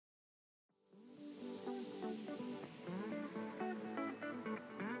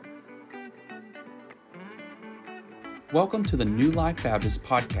Welcome to the New Life Baptist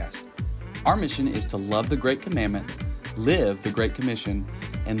podcast. Our mission is to love the Great Commandment, live the Great Commission,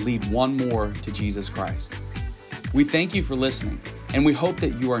 and lead one more to Jesus Christ. We thank you for listening, and we hope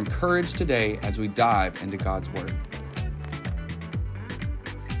that you are encouraged today as we dive into God's Word.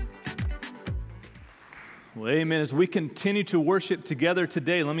 Well, amen. As we continue to worship together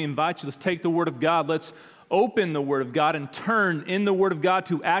today, let me invite you, let's take the Word of God, let's open the Word of God and turn in the Word of God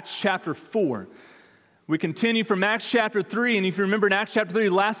to Acts chapter 4. We continue from Acts chapter 3, and if you remember in Acts chapter 3,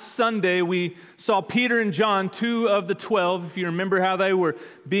 last Sunday we saw Peter and John, 2 of the 12, if you remember how they were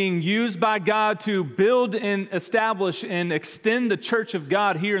being used by God to build and establish and extend the church of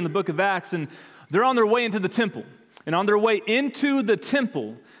God here in the book of Acts, and they're on their way into the temple. And on their way into the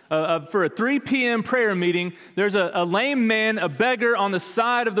temple, for a 3 p.m. prayer meeting, there's a lame man, a beggar on the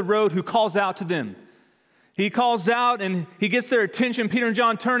side of the road who calls out to them. He calls out and he gets their attention. Peter and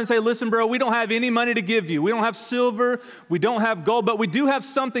John turn and say, listen, bro, we don't have any money to give you. We don't have silver. We don't have gold, but we do have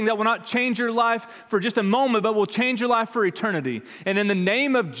something that will not change your life for just a moment, but will change your life for eternity. And in the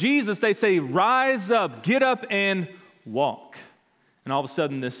name of Jesus, they say, rise up, get up and walk. And all of a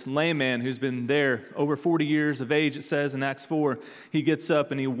sudden, this lame man who's been there over 40 years of age, it says in Acts 4, he gets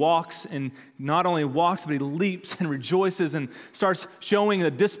up and he walks, and not only walks, but he leaps and rejoices and starts showing the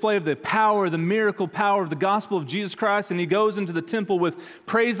display of the power, the miracle power of the gospel of Jesus Christ, and he goes into the temple with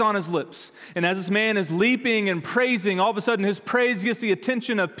praise on his lips. And as this man is leaping and praising, all of a sudden his praise gets the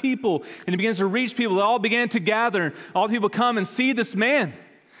attention of people, and he begins to reach people. They all began to gather. All the people come and see this man.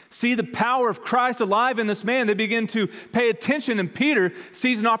 See the power of Christ alive in this man. They begin to pay attention, and Peter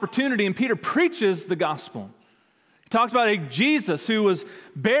sees an opportunity, and Peter preaches the gospel. He talks about a Jesus who was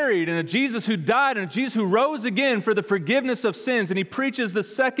buried, and a Jesus who died, and a Jesus who rose again for the forgiveness of sins. And he preaches the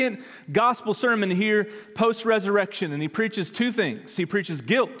second gospel sermon here post-resurrection, and he preaches two things. He preaches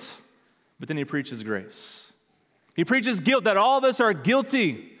guilt, but then he preaches grace. He preaches guilt, that all of us are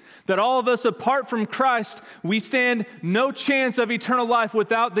guilty, that all of us, apart from Christ, we stand no chance of eternal life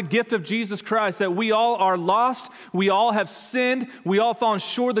without the gift of Jesus Christ, that we all are lost, we all have sinned, we all fallen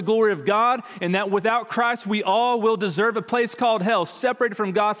short of the glory of God, and that without Christ, we all will deserve a place called hell, separated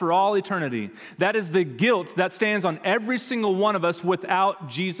from God for all eternity. That is the guilt that stands on every single one of us without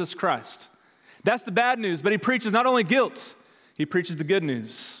Jesus Christ. That's the bad news, but he preaches not only guilt, he preaches the good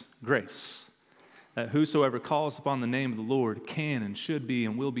news, grace. That whosoever calls upon the name of the Lord can and should be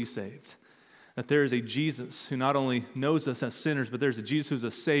and will be saved. That there is a Jesus who not only knows us as sinners, but there's a Jesus who's a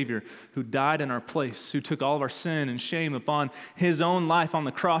Savior who died in our place, who took all of our sin and shame upon his own life on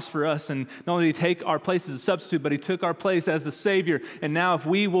the cross for us. And not only did he take our place as a substitute, but he took our place as the Savior. And now if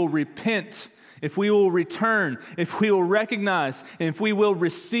we will repent, if we will return, if we will recognize, and if we will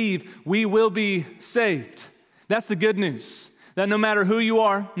receive, we will be saved. That's the good news. That no matter who you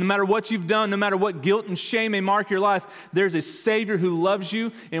are, no matter what you've done, no matter what guilt and shame may mark your life, there's a Savior who loves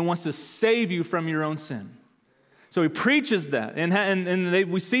you and wants to save you from your own sin. So he preaches that, and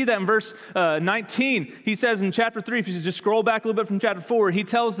we see that in verse 19. He says in chapter 3, if you just scroll back a little bit from chapter 4, he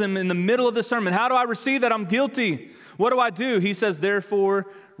tells them in the middle of the sermon, how do I receive that? I'm guilty. What do I do? He says, therefore,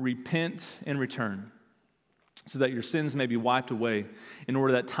 repent and return, so that your sins may be wiped away, in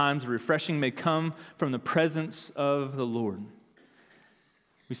order that times of refreshing may come from the presence of the Lord.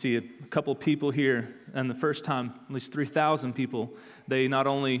 We see a couple of people here, and the first time, at least 3,000 people, they not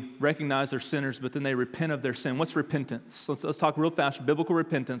only recognize they're sinners, but then they repent of their sin. What's repentance? Let's talk real fast. Biblical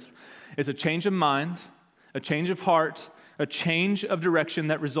repentance is a change of mind, a change of heart, a change of direction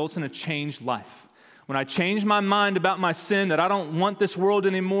that results in a changed life. When I change my mind about my sin, that I don't want this world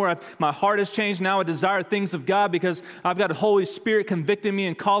anymore, my heart has changed. Now I desire things of God because I've got the Holy Spirit convicting me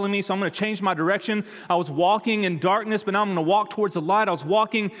and calling me, so I'm going to change my direction. I was walking in darkness, but now I'm going to walk towards the light. I was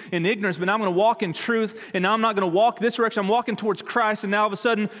walking in ignorance, but now I'm going to walk in truth, and now I'm not going to walk this direction. I'm walking towards Christ, and now all of a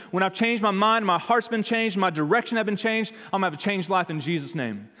sudden, when I've changed my mind, my heart's been changed, my direction has been changed, I'm going to have a changed life in Jesus'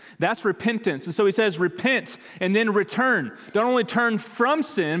 name. That's repentance. And so he says, repent and then return. Don't only turn from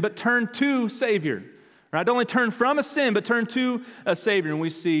sin, but turn to Savior. Right? Don't only turn from a sin, but turn to a Savior. And we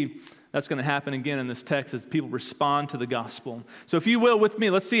see that's going to happen again in this text as people respond to the gospel. So if you will, with me,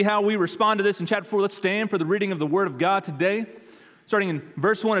 let's see how we respond to this in chapter 4. Let's stand for the reading of the Word of God today, starting in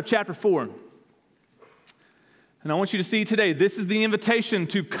verse 1 of chapter 4. And I want you to see today, this is the invitation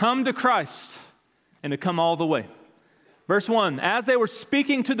to come to Christ and to come all the way. Verse 1, as they were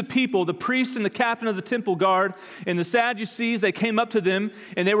speaking to the people, the priest and the captain of the temple guard and the Sadducees, they came up to them,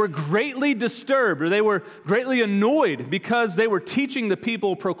 and they were greatly disturbed, or they were greatly annoyed, because they were teaching the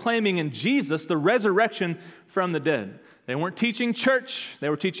people, proclaiming in Jesus the resurrection from the dead. They weren't teaching church, they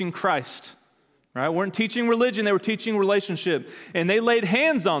were teaching Christ. Right? Weren't teaching religion, they were teaching relationship. And they laid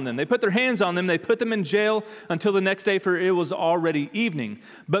hands on them. They put their hands on them. They put them in jail until the next day, for it was already evening.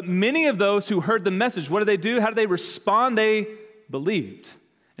 But many of those who heard the message, what did they do? How did they respond? They believed.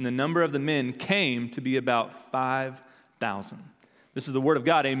 And the number of the men came to be about 5,000. This is the word of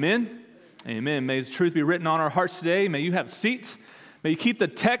God. Amen? Amen. May His truth be written on our hearts today. May you have a seat. May you keep the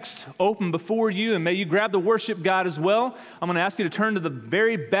text open before you, and may you grab the worship guide as well. I'm going to ask you to turn to the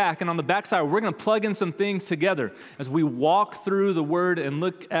very back, and on the back side, we're going to plug in some things together as we walk through the Word and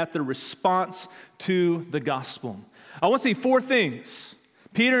look at the response to the gospel. I want to see 4 things.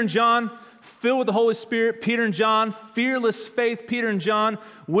 Peter and John, filled with the Holy Spirit. Peter and John, fearless faith. Peter and John,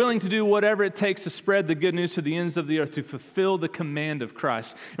 willing to do whatever it takes to spread the good news to the ends of the earth, to fulfill the command of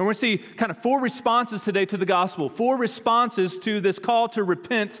Christ. And we're going to see kind of 4 responses today to the gospel, 4 responses to this call to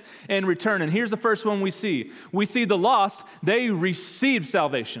repent and return. And here's the first one we see. We see the lost, they received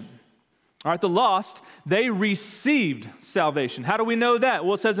salvation. All right, the lost, they received salvation. How do we know that?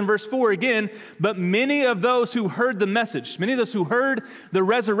 Well, it says in verse 4 again, but many of those who heard the message, many of those who heard the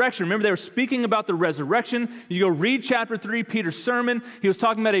resurrection, remember they were speaking about the resurrection. You go read chapter 3, Peter's sermon. He was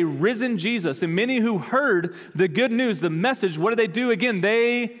talking about a risen Jesus. And many who heard the good news, the message, what did they do again?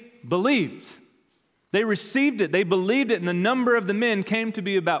 They believed. They received it. They believed it. And the number of the men came to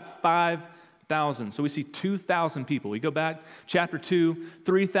be about 5,000. So we see 2,000 people. We go back, chapter 2,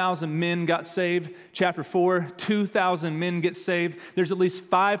 3,000 men got saved. Chapter 4, 2,000 men get saved. There's at least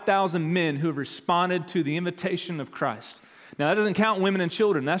 5,000 men who have responded to the invitation of Christ. Now, that doesn't count women and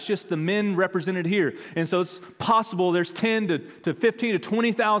children. That's just the men represented here. And so it's possible there's 10 to 15 to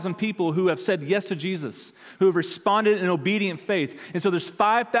 20,000 people who have said yes to Jesus, who have responded in obedient faith. And so there's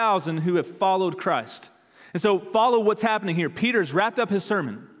 5,000 who have followed Christ. And so follow what's happening here. Peter's wrapped up his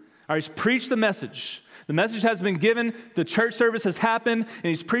sermon. All right, he's preached the message. The message has been given. The church service has happened. And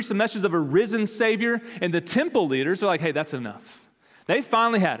he's preached the message of a risen Savior. And the temple leaders are like, hey, that's enough. They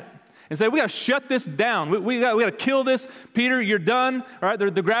finally had it. And say, we got to shut this down. We got to kill this. Peter, you're done. All right, they're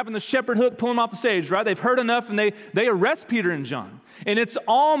grabbing the shepherd hook, pulling them off the stage, right? They've heard enough, and they arrest Peter and John. And it's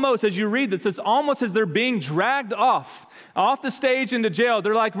almost, as you read this, it's almost as they're being dragged off the stage into jail.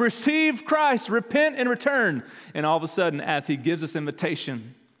 They're like, receive Christ, repent and return. And all of a sudden, as he gives this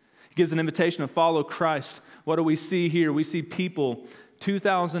invitation, he gives an invitation to follow Christ. What do we see here? We see people,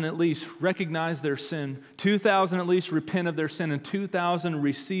 2,000 at least, recognize their sin. 2,000 at least repent of their sin. And 2,000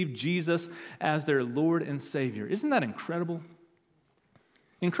 receive Jesus as their Lord and Savior. Isn't that incredible?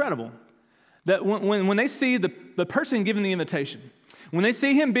 Incredible. That when they see the person given the invitation, when they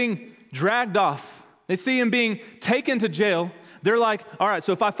see him being dragged off, they see him being taken to jail, they're like, all right,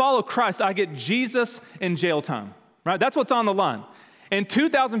 so if I follow Christ, I get Jesus in jail time. Right? That's what's on the line. And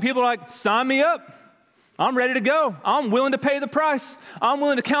 2,000 people are like, sign me up. I'm ready to go. I'm willing to pay the price. I'm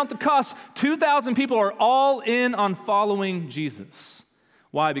willing to count the cost. 2,000 people are all in on following Jesus.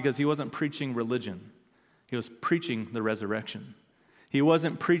 Why? Because he wasn't preaching religion. He was preaching the resurrection. He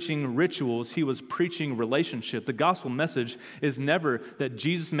wasn't preaching rituals. He was preaching relationship. The gospel message is never that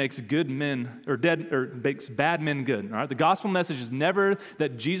Jesus makes good men or makes bad men good. All right? The gospel message is never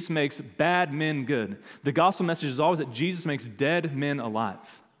that Jesus makes bad men good. The gospel message is always that Jesus makes dead men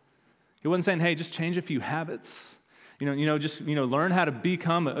alive. He wasn't saying, hey, just change a few habits. Just learn how to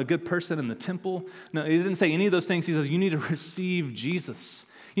become a good person in the temple. No, he didn't say any of those things. He says, you need to receive Jesus.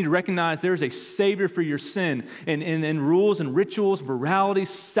 You need to recognize there is a Savior for your sin. And rules and rituals, morality,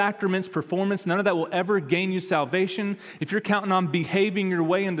 sacraments, performance, none of that will ever gain you salvation. If you're counting on behaving your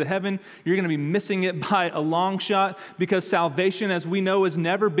way into heaven, you're going to be missing it by a long shot, because salvation, as we know, has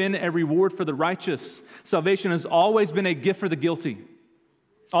never been a reward for the righteous. Salvation has always been a gift for the guilty.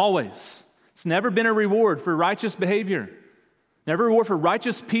 Always. It's never been a reward for righteous behavior. Never a reward for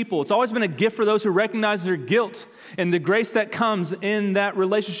righteous people. It's always been a gift for those who recognize their guilt and the grace that comes in that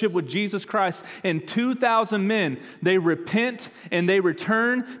relationship with Jesus Christ. And 2,000 men, they repent and they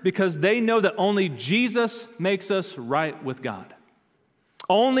return because they know that only Jesus makes us right with God.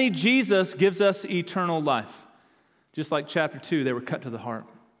 Only Jesus gives us eternal life. Just like chapter 2, they were cut to the heart.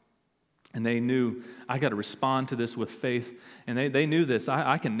 And they knew, I got to respond to this with faith. And they knew this,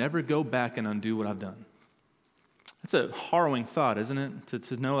 I can never go back and undo what I've done. That's a harrowing thought, isn't it?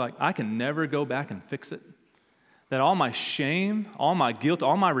 To know, like, I can never go back and fix it. That all my shame, all my guilt,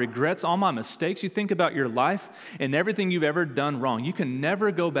 all my regrets, all my mistakes, you think about your life and everything you've ever done wrong, you can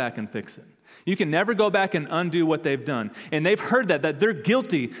never go back and fix it. You can never go back and undo what they've done. And they've heard that they're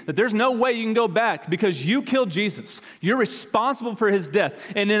guilty, that there's no way you can go back because you killed Jesus. You're responsible for his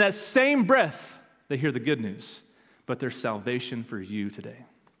death. And in that same breath, they hear the good news, but there's salvation for you today.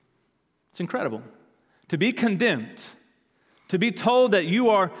 It's incredible. To be condemned, To be told that you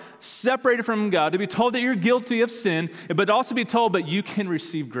are separated from God, to be told that you're guilty of sin, but also be told that you can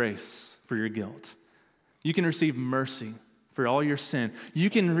receive grace for your guilt. You can receive mercy for all your sin. You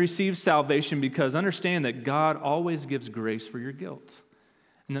can receive salvation because understand that God always gives grace for your guilt.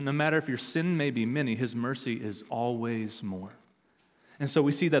 And that no matter if your sin may be many, his mercy is always more. And so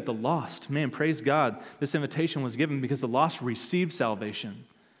we see that the lost, man, praise God, this invitation was given because the lost received salvation.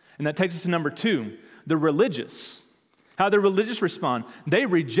 And that takes us to number 2, the religious. How the religious respond. They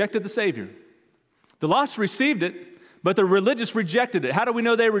rejected the Savior. The lost received it, but the religious rejected it. How do we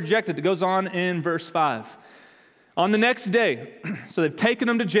know they rejected it? It goes on in verse 5. On the next day, so they've taken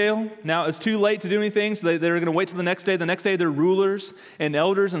them to jail. Now it's too late to do anything, so they're going to wait till the next day. The next day, they're rulers and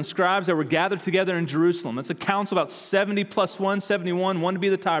elders and scribes that were gathered together in Jerusalem. It's a council about 70 plus 1, 71, one to be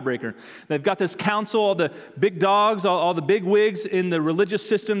the tiebreaker. They've got this council, all the big dogs, all the big wigs in the religious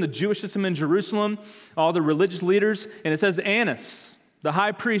system, the Jewish system in Jerusalem, all the religious leaders. And it says Annas, the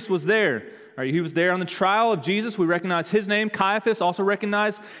high priest, was there. He was there on the trial of Jesus. We recognize his name. Caiaphas also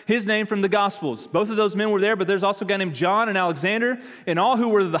recognized his name from the Gospels. Both of those men were there, but there's also a guy named John and Alexander, and all who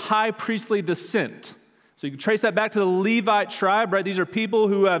were the high priestly descent. So you can trace that back to the Levite tribe, right? These are people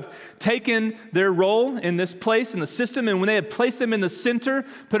who have taken their role in this place, in the system, and when they had placed them in the center,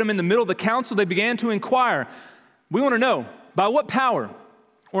 put them in the middle of the council, they began to inquire. We want to know, by what power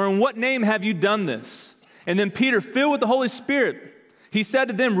or in what name have you done this? And then Peter, filled with the Holy Spirit, he said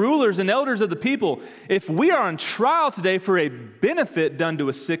to them, rulers and elders of the people, if we are on trial today for a benefit done to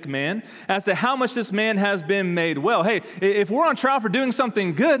a sick man, as to how much this man has been made well. Hey, if we're on trial for doing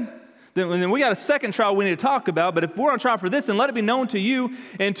something good, then we got a second trial we need to talk about. But if we're on trial for this, then let it be known to you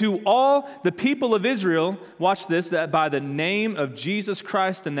and to all the people of Israel, watch this, that by the name of Jesus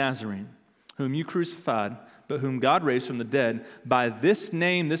Christ the Nazarene, whom you crucified, but whom God raised from the dead, by this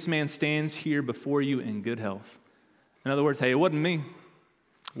name this man stands here before you in good health. In other words, hey, it wasn't me.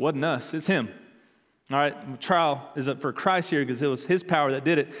 It wasn't us, it's him. All right, the trial is up for Christ here because it was his power that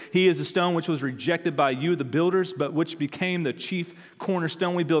did it. He is a stone which was rejected by you, the builders, but which became the chief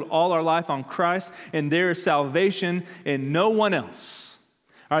cornerstone. We build all our life on Christ, and there is salvation in no one else.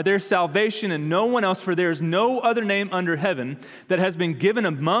 All right, there's salvation in no one else, for there is no other name under heaven that has been given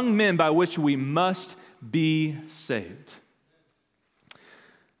among men by which we must be saved.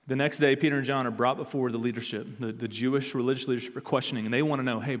 The next day, Peter and John are brought before the leadership, the Jewish religious leadership, for questioning, and they want to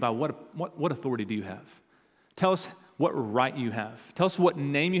know, hey, by what authority do you have? Tell us what right you have. Tell us what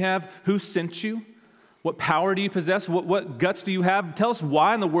name you have, who sent you, what power do you possess, what guts do you have? Tell us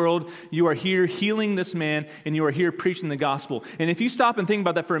why in the world you are here healing this man and you are here preaching the gospel. And if you stop and think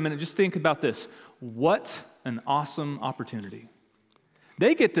about that for a minute, just think about this. What an awesome opportunity.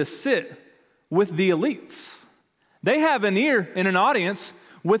 They get to sit with the elites. They have an ear in an audience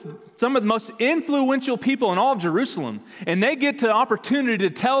with some of the most influential people in all of Jerusalem, and they get the opportunity to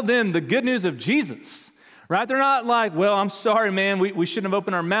tell them the good news of Jesus, right? They're not like, well, I'm sorry, man, we shouldn't have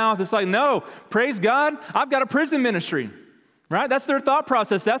opened our mouth. It's like, no, praise God, I've got a prison ministry, right? That's their thought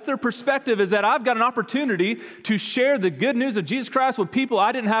process. That's their perspective, is that I've got an opportunity to share the good news of Jesus Christ with people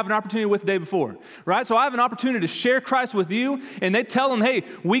I didn't have an opportunity with the day before, right? So I have an opportunity to share Christ with you, and they tell them, hey,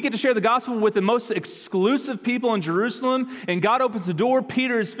 we get to share the gospel with the most exclusive people in Jerusalem, and God opens the door.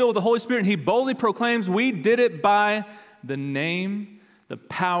 Peter is filled with the Holy Spirit, and he boldly proclaims, we did it by the name, the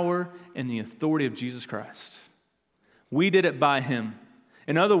power, and the authority of Jesus Christ. We did it by him.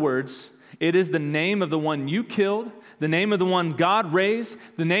 In other words, it is the name of the one you killed, the name of the one God raised,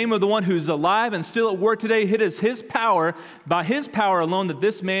 the name of the one who's alive and still at work today. It is his power, by his power alone, that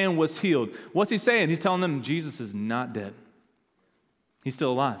this man was healed. What's he saying? He's telling them Jesus is not dead. He's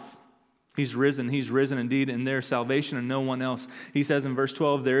still alive. He's risen indeed, and there is salvation in no one else. He says in verse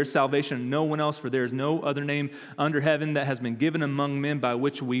 12, there is salvation in no one else, for there is no other name under heaven that has been given among men by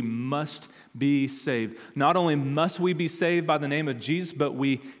which we must be saved. Not only must we be saved by the name of Jesus, but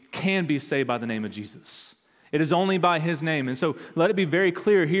we can be saved by the name of Jesus. It is only by his name. And so let it be very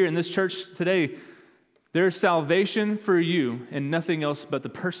clear here in this church today, there is salvation for you and nothing else but the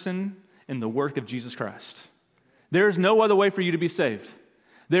person and the work of Jesus Christ. There is no other way for you to be saved.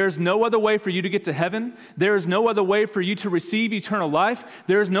 There is no other way for you to get to heaven. There is no other way for you to receive eternal life.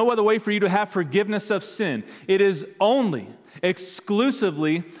 There is no other way for you to have forgiveness of sin. It is only,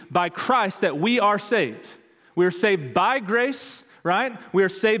 exclusively by Christ that we are saved. We are saved by grace, right? We are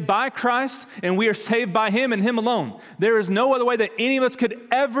saved by Christ, and we are saved by him and him alone. There is no other way that any of us could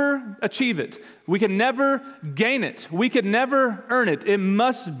ever achieve it. We can never gain it. We could never earn it. It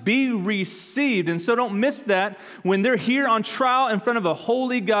must be received. And so don't miss that. When they're here on trial in front of a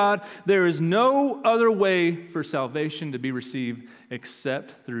holy God, there is no other way for salvation to be received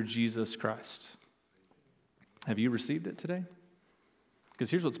except through Jesus Christ. Have you received it today? Because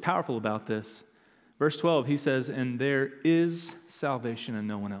here's what's powerful about this. Verse 12, he says, and there is salvation in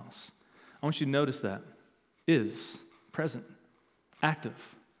no one else. I want you to notice that. Is, present,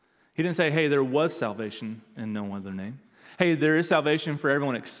 active. He didn't say, hey, there was salvation in no other name. Hey, there is salvation for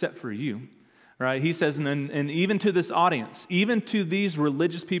everyone except for you. Right? He says, and even to this audience, even to these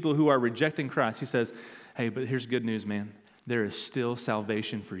religious people who are rejecting Christ, he says, hey, but here's good news, man. There is still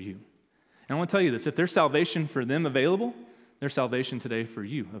salvation for you. And I want to tell you this, if there's salvation for them available, there's salvation today for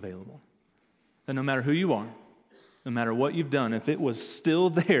you available. That no matter who you are, no matter what you've done, if it was still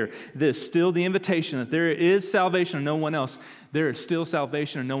there, this still the invitation that there is salvation and no one else, there is still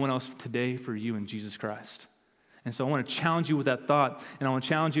salvation and no one else today for you in Jesus Christ. And so I want to challenge you with that thought, and I want to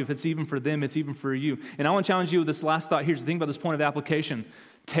challenge you if it's even for them, it's even for you. And I want to challenge you with this last thought. Here's the thing about this point of application.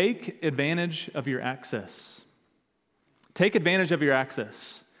 Take advantage of your access. Take advantage of your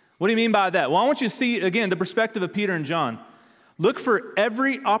access. What do you mean by that? Well, I want you to see, again, the perspective of Peter and John. Look for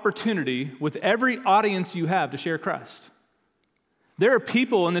every opportunity with every audience you have to share Christ. There are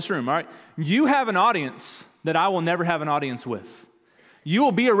people in this room, all right? You have an audience that I will never have an audience with. You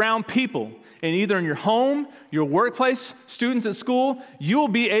will be around people, and either in your home, your workplace, students at school, you will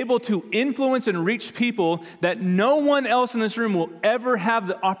be able to influence and reach people that no one else in this room will ever have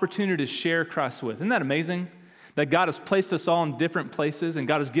the opportunity to share Christ with. Isn't that amazing? That God has placed us all in different places, and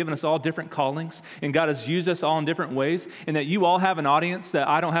God has given us all different callings, and God has used us all in different ways, and that you all have an audience that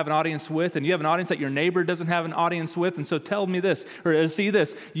I don't have an audience with, and you have an audience that your neighbor doesn't have an audience with. And so tell me this, or see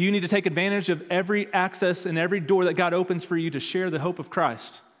this, you need to take advantage of every access and every door that God opens for you to share the hope of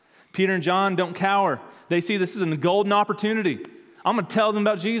Christ. Peter and John don't cower. They see this as a golden opportunity. I'm going to tell them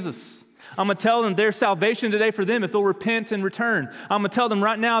about Jesus. I'm going to tell them there's salvation today for them if they'll repent and return. I'm going to tell them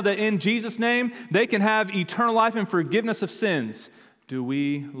right now that in Jesus' name, they can have eternal life and forgiveness of sins. Do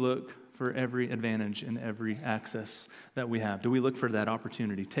we look for every advantage and every access that we have? Do we look for that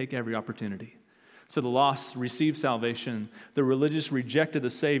opportunity? Take every opportunity. So the lost received salvation. The religious rejected the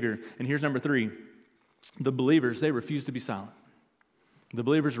Savior. And here's number 3. The believers, they refused to be silent. The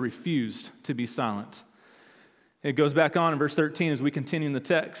believers refused to be silent. It goes back on in verse 13 as we continue in the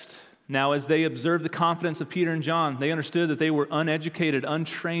text. Now, as they observed the confidence of Peter and John, they understood that they were uneducated,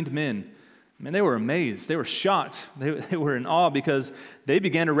 untrained men. Man, they were amazed. They were shocked. They were in awe because they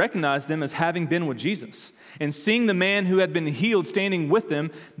began to recognize them as having been with Jesus. And seeing the man who had been healed standing with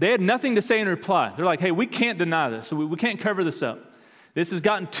them, they had nothing to say in reply. They're like, hey, we can't deny this. So we can't cover this up. This has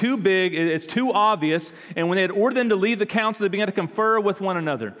gotten too big, it's too obvious, and when they had ordered them to leave the council, they began to confer with one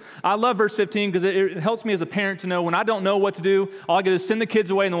another. I love verse 15 because it helps me as a parent to know when I don't know what to do, all I get is send the kids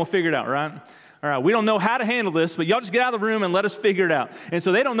away and then we'll figure it out, right? All right, we don't know how to handle this, but y'all just get out of the room and let us figure it out. And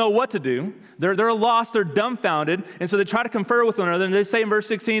so they don't know what to do. They're lost, they're dumbfounded, and so they try to confer with one another, and they say in verse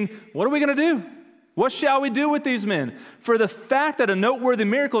 16, what are we going to do? What shall we do with these men? For the fact that a noteworthy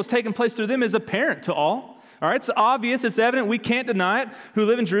miracle has taken place through them is apparent to all. All right, it's obvious, it's evident, we can't deny it. Who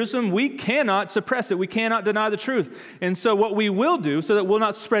live in Jerusalem, we cannot suppress it. We cannot deny the truth. And so what we will do, so that we'll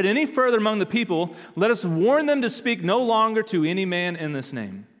not spread any further among the people, let us warn them to speak no longer to any man in this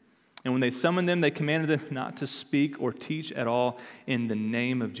name. And when they summoned them, they commanded them not to speak or teach at all in the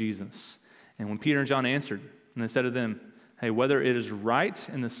name of Jesus. And when Peter and John answered, and they said to them, hey, whether it is right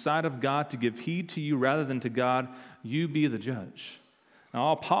in the sight of God to give heed to you rather than to God, you be the judge. Now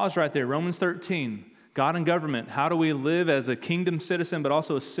I'll pause right there. Romans 13. God and government, how do we live as a kingdom citizen, but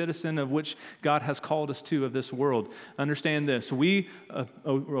also a citizen of which God has called us to of this world? Understand this, we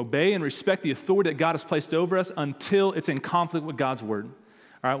obey and respect the authority that God has placed over us until it's in conflict with God's word.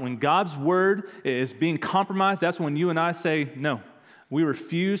 All right, when God's word is being compromised, that's when you and I say, no, we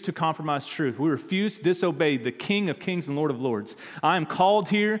refuse to compromise truth. We refuse to disobey the King of Kings and Lord of Lords. I am called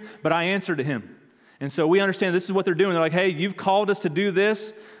here, but I answer to him. And so we understand this is what they're doing. They're like, hey, you've called us to do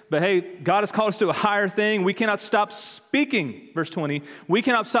this, but hey, God has called us to a higher thing. We cannot stop speaking, verse 20. We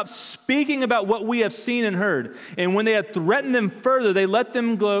cannot stop speaking about what we have seen and heard. And when they had threatened them further, they let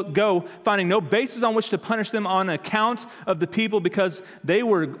them go, finding no basis on which to punish them on account of the people, because they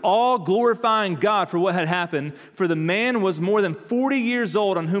were all glorifying God for what had happened. For the man was more than 40 years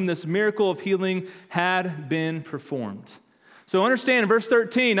old on whom this miracle of healing had been performed. So understand in verse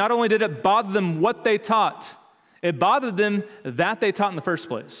 13, not only did it bother them what they taught, it bothered them that they taught in the first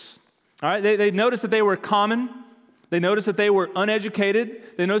place. All right, they noticed that they were common. They noticed that they were uneducated.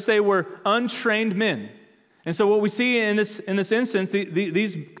 They noticed they were untrained men. And so what we see in this instance,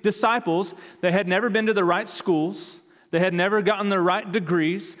 these disciples, they had never been to the right schools. They had never gotten the right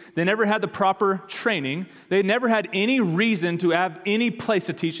degrees. They never had the proper training. They never had any reason to have any place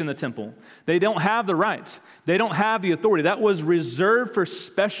to teach in the temple. They don't have the right. They don't have the authority. That was reserved for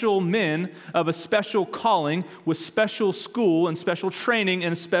special men of a special calling with special school and special training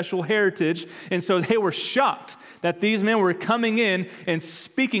and special heritage. And so they were shocked that these men were coming in and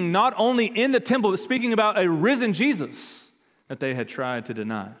speaking not only in the temple, but speaking about a risen Jesus that they had tried to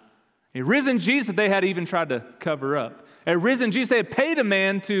deny. A risen Jesus that they had even tried to cover up. A risen Jesus they had paid a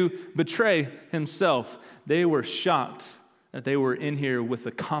man to betray himself. They were shocked that they were in here with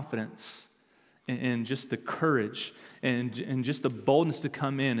the confidence and just the courage and just the boldness to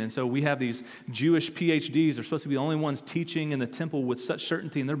come in. And so we have these Jewish PhDs. They're supposed to be the only ones teaching in the temple with such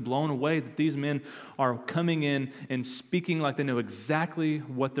certainty, and they're blown away that these men are coming in and speaking like they know exactly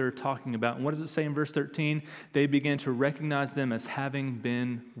what they're talking about. And what does it say in verse 13? They began to recognize them as having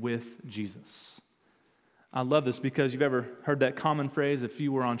been with Jesus. I love this because you've ever heard that common phrase, if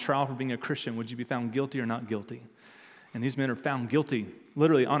you were on trial for being a Christian, would you be found guilty or not guilty? And these men are found guilty,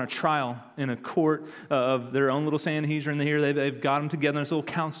 literally on a trial in a court of their own little Sanhedrin here. They've got them together in this little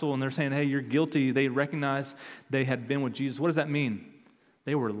council, and they're saying, hey, you're guilty. They recognize they had been with Jesus. What does that mean?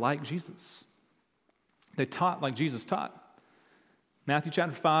 They were like Jesus. They taught like Jesus taught. Matthew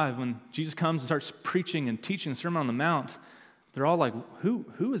chapter 5, when Jesus comes and starts preaching and teaching the Sermon on the Mount, they're all like,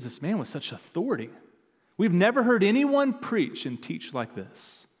 who is this man with such authority? We've never heard anyone preach and teach like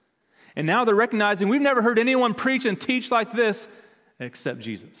this. And now they're recognizing we've never heard anyone preach and teach like this except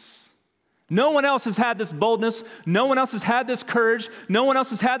Jesus. No one else has had this boldness. No one else has had this courage. No one else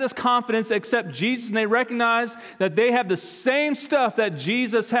has had this confidence except Jesus. And they recognize that they have the same stuff that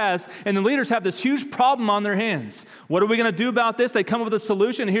Jesus has. And the leaders have this huge problem on their hands. What are we going to do about this? They come up with a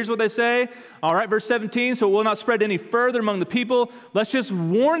solution. Here's what they say. All right, verse 17, so it will not spread any further among the people. Let's just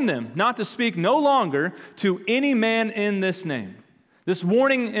warn them not to speak no longer to any man in this name. This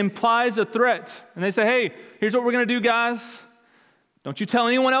warning implies a threat. And they say, hey, here's what we're going to do, guys. Don't you tell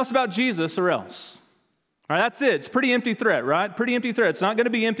anyone else about Jesus or else. All right, that's it. It's a pretty empty threat, right? Pretty empty threat. It's not going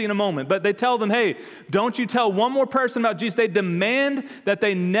to be empty in a moment. But they tell them, hey, don't you tell one more person about Jesus. They demand that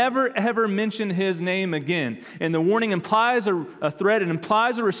they never, ever mention his name again. And the warning implies a threat. It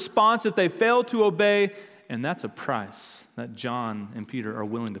implies a response if they fail to obey. And that's a price that John and Peter are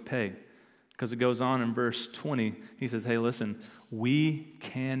willing to pay. Because it goes on in verse 20. He says, hey, listen, we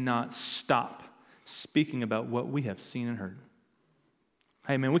cannot stop speaking about what we have seen and heard.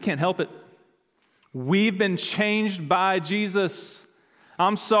 Hey, man, we can't help it. We've been changed by Jesus.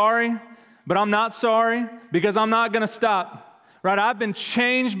 I'm sorry, but I'm not sorry because I'm not going to stop. Right? I've been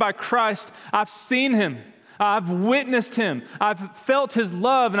changed by Christ. I've seen him. I've witnessed him. I've felt his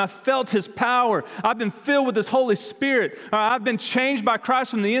love and I've felt his power. I've been filled with his Holy Spirit. I've been changed by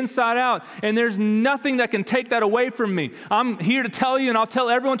Christ from the inside out, and there's nothing that can take that away from me. I'm here to tell you, and I'll tell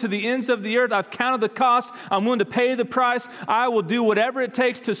everyone to the ends of the earth, I've counted the cost. I'm willing to pay the price. I will do whatever it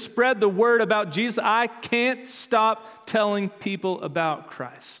takes to spread the word about Jesus. I can't stop telling people about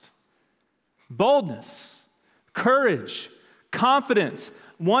Christ. Boldness, courage, confidence,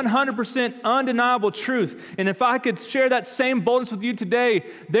 100% undeniable truth. And if I could share that same boldness with you today,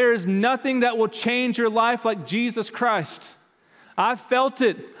 there is nothing that will change your life like Jesus Christ. I've felt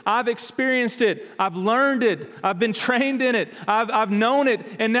it. I've experienced it. I've learned it. I've been trained in it. I've known it.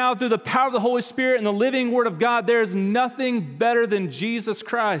 And now through the power of the Holy Spirit and the living Word of God, there is nothing better than Jesus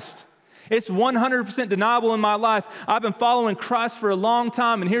Christ. It's 100% deniable in my life. I've been following Christ for a long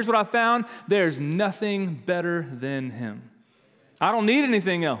time, and here's what I found. There's nothing better than him. I don't need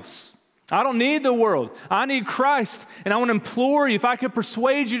anything else. I don't need the world. I need Christ. And I want to implore you, if I could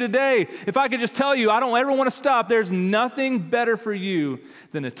persuade you today, if I could just tell you, I don't ever want to stop, there's nothing better for you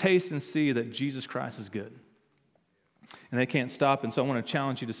than to taste and see that Jesus Christ is good. And they can't stop. And so I want to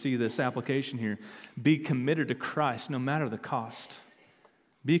challenge you to see this application here. Be committed to Christ no matter the cost.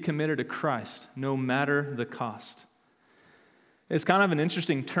 Be committed to Christ no matter the cost. It's kind of an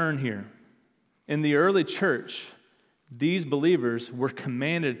interesting turn here. In the early church, these believers were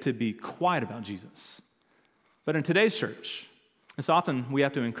commanded to be quiet about Jesus. But in today's church, it's often we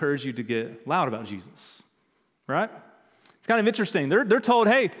have to encourage you to get loud about Jesus, right? It's kind of interesting. They're told,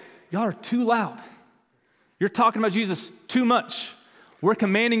 hey, y'all are too loud. You're talking about Jesus too much. We're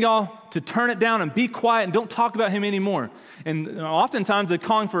commanding y'all to turn it down and be quiet and don't talk about him anymore. And oftentimes the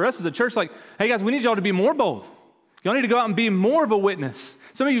calling for us as a church, like, hey guys, we need y'all to be more bold. Y'all need to go out and be more of a witness.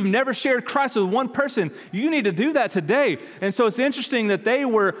 Some of you have never shared Christ with one person. You need to do that today. And so it's interesting that they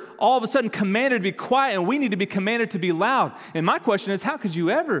were all of a sudden commanded to be quiet, and we need to be commanded to be loud. And my question is, how could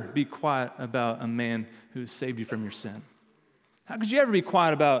you ever be quiet about a man who saved you from your sin? How could you ever be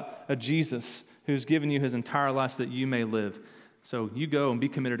quiet about a Jesus who's given you his entire life so that you may live. So you go and be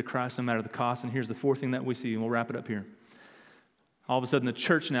committed to Christ no matter the cost. And here's the fourth thing that we see, and we'll wrap it up here. All of a sudden, the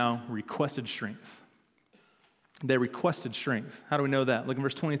church now requested strength. They requested strength. How do we know that? Look in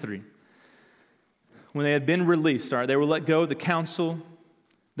verse 23. When they had been released, all right, they were let go of the council.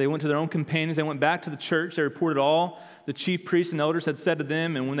 They went to their own companions. They went back to the church. They reported all the chief priests and elders had said to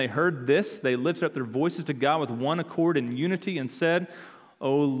them. And when they heard this, they lifted up their voices to God with one accord in unity and said,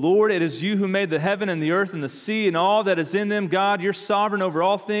 O Lord, it is you who made the heaven and the earth and the sea and all that is in them. God, you're sovereign over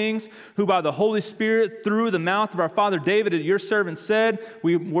all things, who by the Holy Spirit, through the mouth of our father David, your servant said,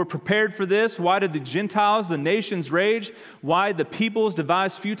 we were prepared for this. Why did the Gentiles, the nations rage? Why the peoples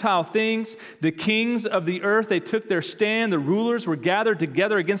devise futile things? The kings of the earth, they took their stand. The rulers were gathered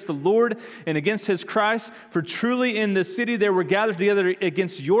together against the Lord and against his Christ. For truly in this city they were gathered together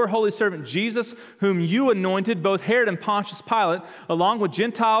against your holy servant Jesus, whom you anointed, both Herod and Pontius Pilate, along with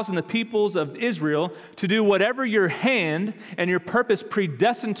Gentiles and the peoples of Israel, to do whatever your hand and your purpose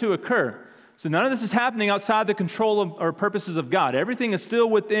predestined to occur. So none of this is happening outside the control or purposes of God. Everything is still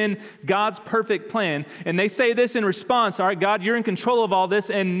within God's perfect plan. And they say this in response, all right, God, you're in control of all this.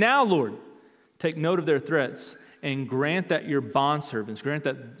 And now, Lord, take note of their threats and grant that your bondservants, grant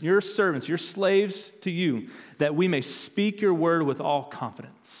that your servants, your slaves to you, that we may speak your word with all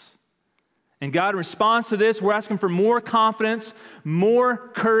confidence. And God, in response to this, we're asking for more confidence, more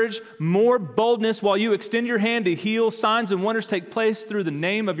courage, more boldness while you extend your hand to heal. Signs and wonders take place through the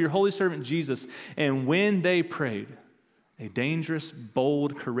name of your holy servant Jesus. And when they prayed, a dangerous,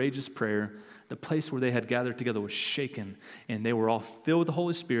 bold, courageous prayer, the place where they had gathered together was shaken, and they were all filled with the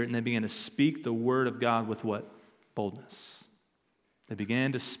Holy Spirit, and they began to speak the word of God with what? Boldness. They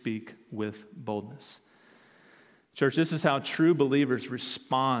began to speak with boldness. Church, this is how true believers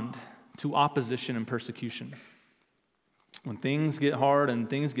respond to opposition and persecution. When things get hard and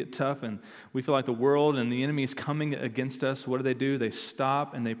things get tough and we feel like the world and the enemy is coming against us, what do? They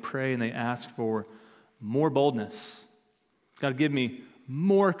stop and they pray and they ask for more boldness. God, give me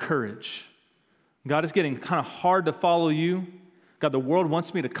more courage. God, it's getting kind of hard to follow you. God, the world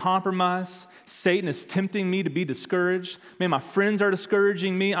wants me to compromise. Satan is tempting me to be discouraged. Man, my friends are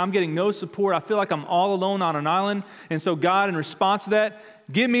discouraging me. I'm getting no support. I feel like I'm all alone on an island. And so God, in response to that,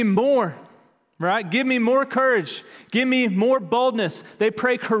 give me more, right? Give me more courage. Give me more boldness. They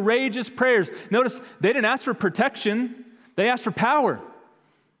pray courageous prayers. Notice, they didn't ask for protection. They asked for power,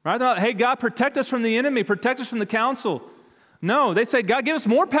 right? They're not, hey, God, protect us from the enemy. Protect us from the council. No, they say, God, give us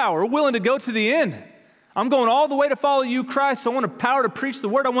more power. We're willing to go to the end. I'm going all the way to follow you, Christ. I want a power to preach the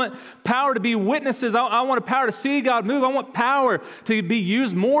word. I want power to be witnesses. I want a power to see God move. I want power to be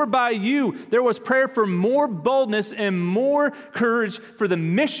used more by you. There was prayer for more boldness and more courage for the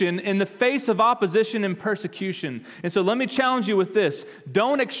mission in the face of opposition and persecution. And so let me challenge you with this.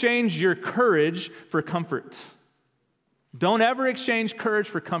 Don't exchange your courage for comfort. Don't ever exchange courage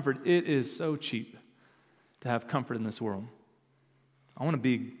for comfort. It is so cheap to have comfort in this world. I want to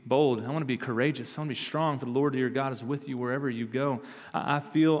be bold. I want to be courageous. I want to be strong, for the Lord your God is with you wherever you go. I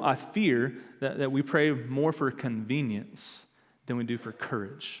fear that we pray more for convenience than we do for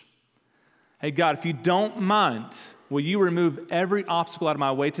courage. Hey, God, if you don't mind, will you remove every obstacle out of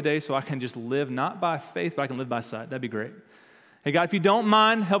my way today so I can just live not by faith, but I can live by sight? That'd be great. Hey, God, if you don't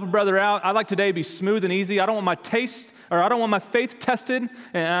mind, help a brother out. I'd like today to be smooth and easy. I don't want my faith tested,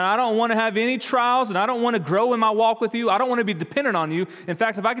 and I don't want to have any trials, and I don't want to grow in my walk with you. I don't want to be dependent on you. In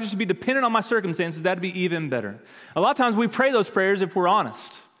fact, if I could just be dependent on my circumstances, that'd be even better. A lot of times we pray those prayers if we're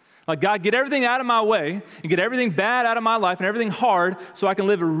honest. Like, God, get everything out of my way and get everything bad out of my life and everything hard so I can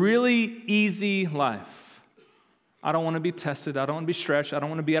live a really easy life. I don't want to be tested. I don't want to be stretched. I don't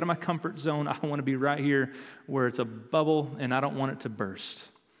want to be out of my comfort zone. I want to be right here where it's a bubble and I don't want it to burst.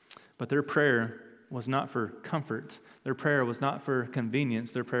 But their prayer was not for comfort. Their prayer was not for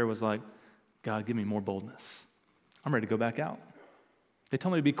convenience. Their prayer was like, God, give me more boldness. I'm ready to go back out. They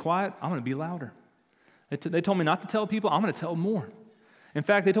told me to be quiet. I'm going to be louder. They told me not to tell people. I'm going to tell more. In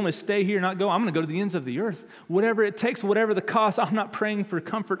fact, they told me to stay here, not go. I'm going to go to the ends of the earth. Whatever it takes, whatever the cost, I'm not praying for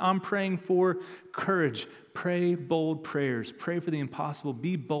comfort. I'm praying for courage. Pray bold prayers. Pray for the impossible.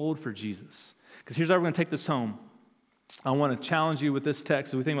 Be bold for Jesus. Because here's how we're going to take this home. I want to challenge you with this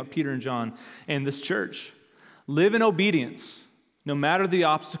text as we think about Peter and John and this church. Live in obedience, no matter the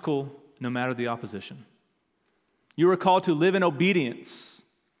obstacle, no matter the opposition. You are called to live in obedience,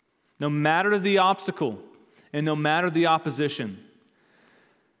 no matter the obstacle and no matter the opposition.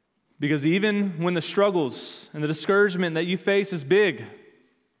 Because even when the struggles and the discouragement that you face is big,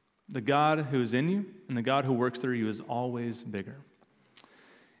 the God who is in you and the God who works through you is always bigger.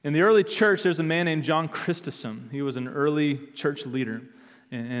 In the early church, there's a man named John Chrysostom. He was an early church leader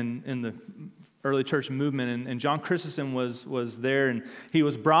in the early church movement, and John Chrysostom was there, and he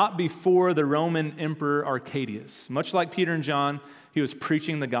was brought before the Roman Emperor Arcadius. Much like Peter and John, he was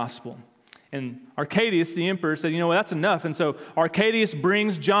preaching the gospel. And Arcadius, the emperor, said, that's enough. And so Arcadius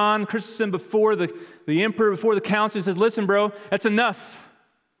brings John Chrysostom before the emperor, before the council, and says, listen, bro, that's enough.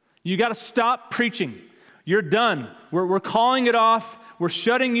 You got to stop preaching. You're done. We're calling it off. We're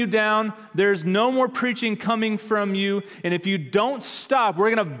shutting you down. There's no more preaching coming from you. And if you don't stop,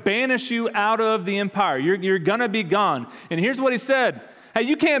 we're going to banish you out of the empire. You're going to be gone. And here's what he said. Hey,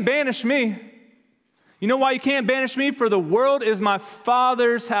 you can't banish me. You know why you can't banish me? For the world is my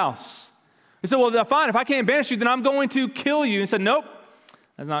Father's house. He said, well, fine. If I can't banish you, then I'm going to kill you. He said, nope,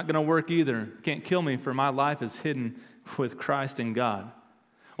 that's not going to work either. You can't kill me, for my life is hidden with Christ in God.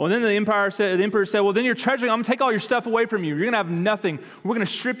 Well, then the emperor said, well, then you're treasuring. I'm going to take all your stuff away from you. You're going to have nothing. We're going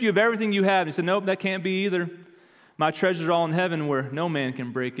to strip you of everything you have. And he said, nope, that can't be either. My treasures are all in heaven where no man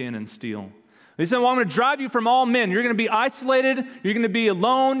can break in and steal. He said, well, I'm going to drive you from all men. You're going to be isolated. You're going to be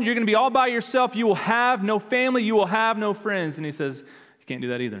alone. You're going to be all by yourself. You will have no family. You will have no friends. And he says, you can't do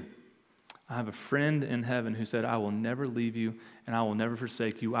that either. I have a friend in heaven who said, I will never leave you and I will never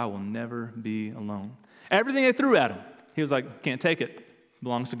forsake you. I will never be alone. Everything they threw at him, he was like, can't take it. It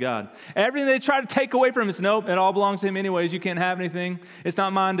belongs to God. Everything they tried to take away from him, he said, nope, it all belongs to him anyways. You can't have anything. It's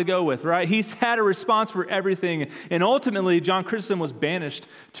not mine to go with, right? He's had a response for everything. And ultimately, John Chrysostom was banished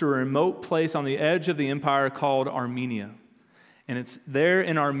to a remote place on the edge of the empire called Armenia. And it's there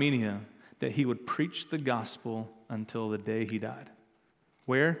in Armenia that he would preach the gospel until the day he died.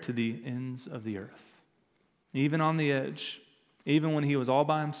 Where? To the ends of the earth. Even on the edge, even when he was all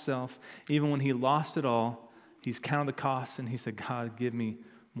by himself, even when he lost it all, he's counted the cost and he said, God, give me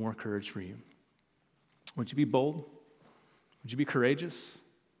more courage for you. Would you be bold? Would you be courageous?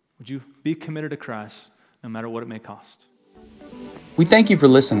 Would you be committed to Christ no matter what it may cost? We thank you for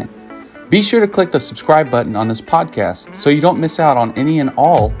listening. Be sure to click the subscribe button on this podcast so you don't miss out on any and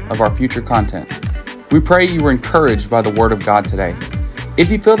all of our future content. We pray you were encouraged by the Word of God today. If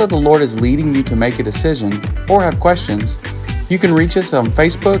you feel that the Lord is leading you to make a decision or have questions, you can reach us on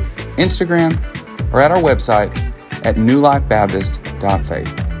Facebook, Instagram, or at our website at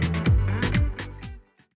newlifebaptist.faith.